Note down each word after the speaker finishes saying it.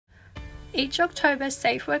Each October,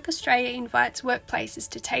 Safe Work Australia invites workplaces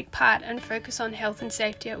to take part and focus on health and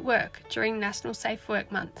safety at work during National Safe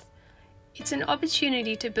Work Month. It's an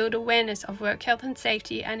opportunity to build awareness of work health and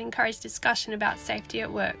safety and encourage discussion about safety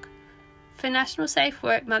at work. For National Safe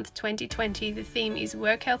Work Month 2020, the theme is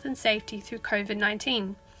Work Health and Safety through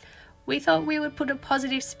COVID-19. We thought we would put a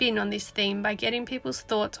positive spin on this theme by getting people's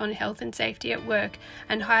thoughts on health and safety at work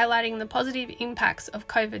and highlighting the positive impacts of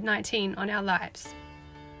COVID-19 on our lives.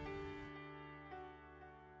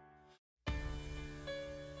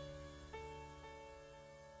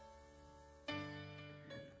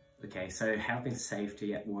 Okay, so health and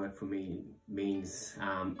safety at work for me means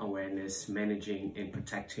awareness, managing and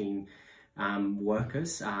protecting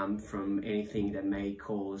workers from anything that may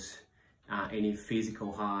cause any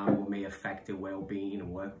physical harm or may affect their well-being in the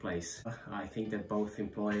workplace. I think that both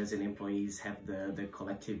employers and employees have the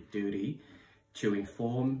collective duty to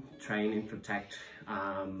inform, train and protect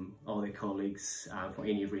all their colleagues for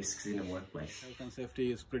any risks in the workplace. Health and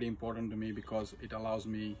safety is pretty important to me because it allows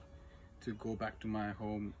me to go back to my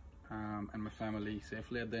home and my family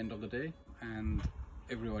safely at the end of the day, and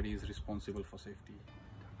everybody is responsible for safety.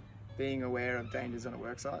 Being aware of dangers on a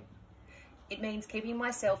worksite. It means keeping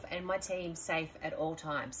myself and my team safe at all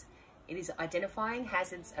times. It is identifying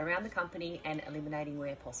hazards around the company and eliminating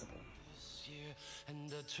where possible. And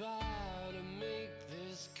I try to make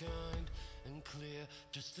this kind and clear,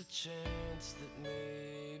 just a chance that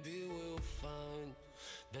maybe we'll find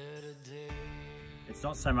better days. It's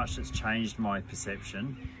not so much that's changed my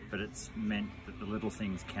perception, but it's meant that the little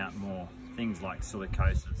things count more. Things like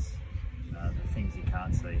silicosis, the things you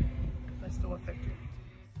can't see, they still affect you.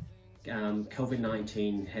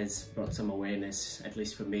 COVID-19 has brought some awareness, at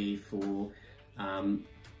least for me, for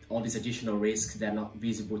all these additional risks that are not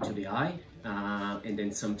visible to the eye, and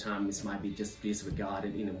then sometimes might be just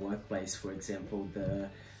disregarded in a workplace. For example, the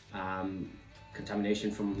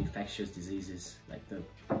contamination from infectious diseases like the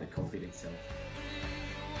COVID itself.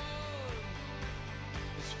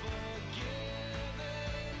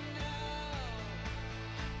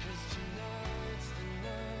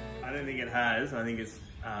 I don't think it has. I think it's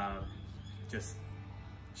just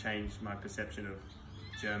changed my perception of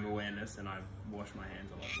germ awareness, and I wash my hands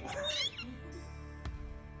a lot more.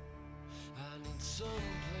 I need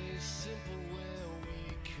someplace simple where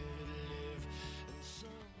we could live.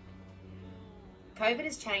 COVID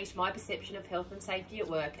has changed my perception of health and safety at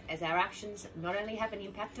work, as our actions not only have an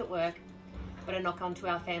impact at work, but a knock on to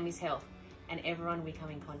our family's health and everyone we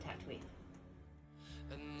come in contact with.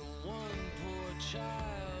 And the one poor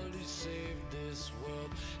child who saved this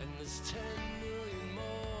world, and there's 10 million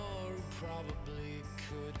more who probably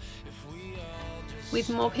could if we all just... With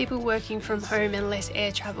more people working from home and less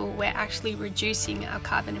air travel, we're actually reducing our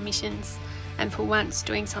carbon emissions and for once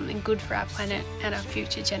doing something good for our planet and our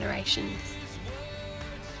future generations.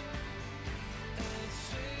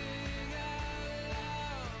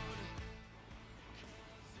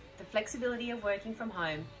 The flexibility of working from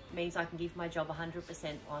home means I can give my job 100%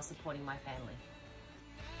 while supporting my family.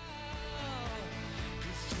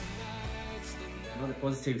 Another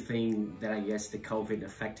positive thing that I guess the COVID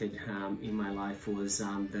affected in my life was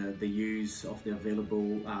the use of the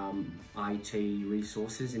available IT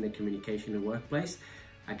resources in the communication in the workplace.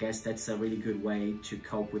 I guess that's a really good way to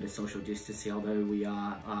cope with the social distancing. Although we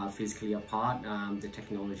are physically apart, the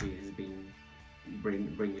technology has been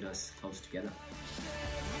bringing us close together.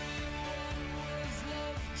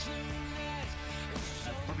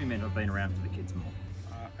 That's probably meant I've been around for the kids more.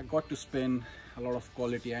 I got to spend a lot of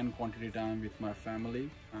quality and quantity time with my family.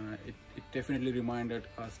 It definitely reminded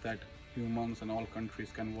us that humans and all countries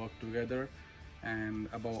can work together, and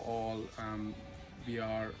above all, we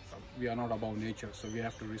are not above nature, so we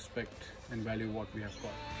have to respect and value what we have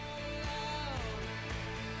got.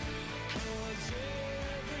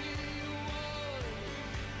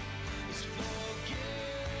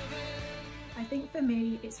 I think for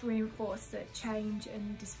me it's reinforced that change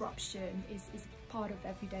and disruption is part of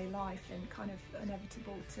everyday life and kind of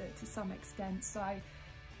inevitable to some extent. So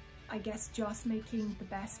I guess just making the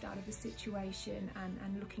best out of the situation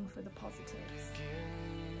and looking for the positives.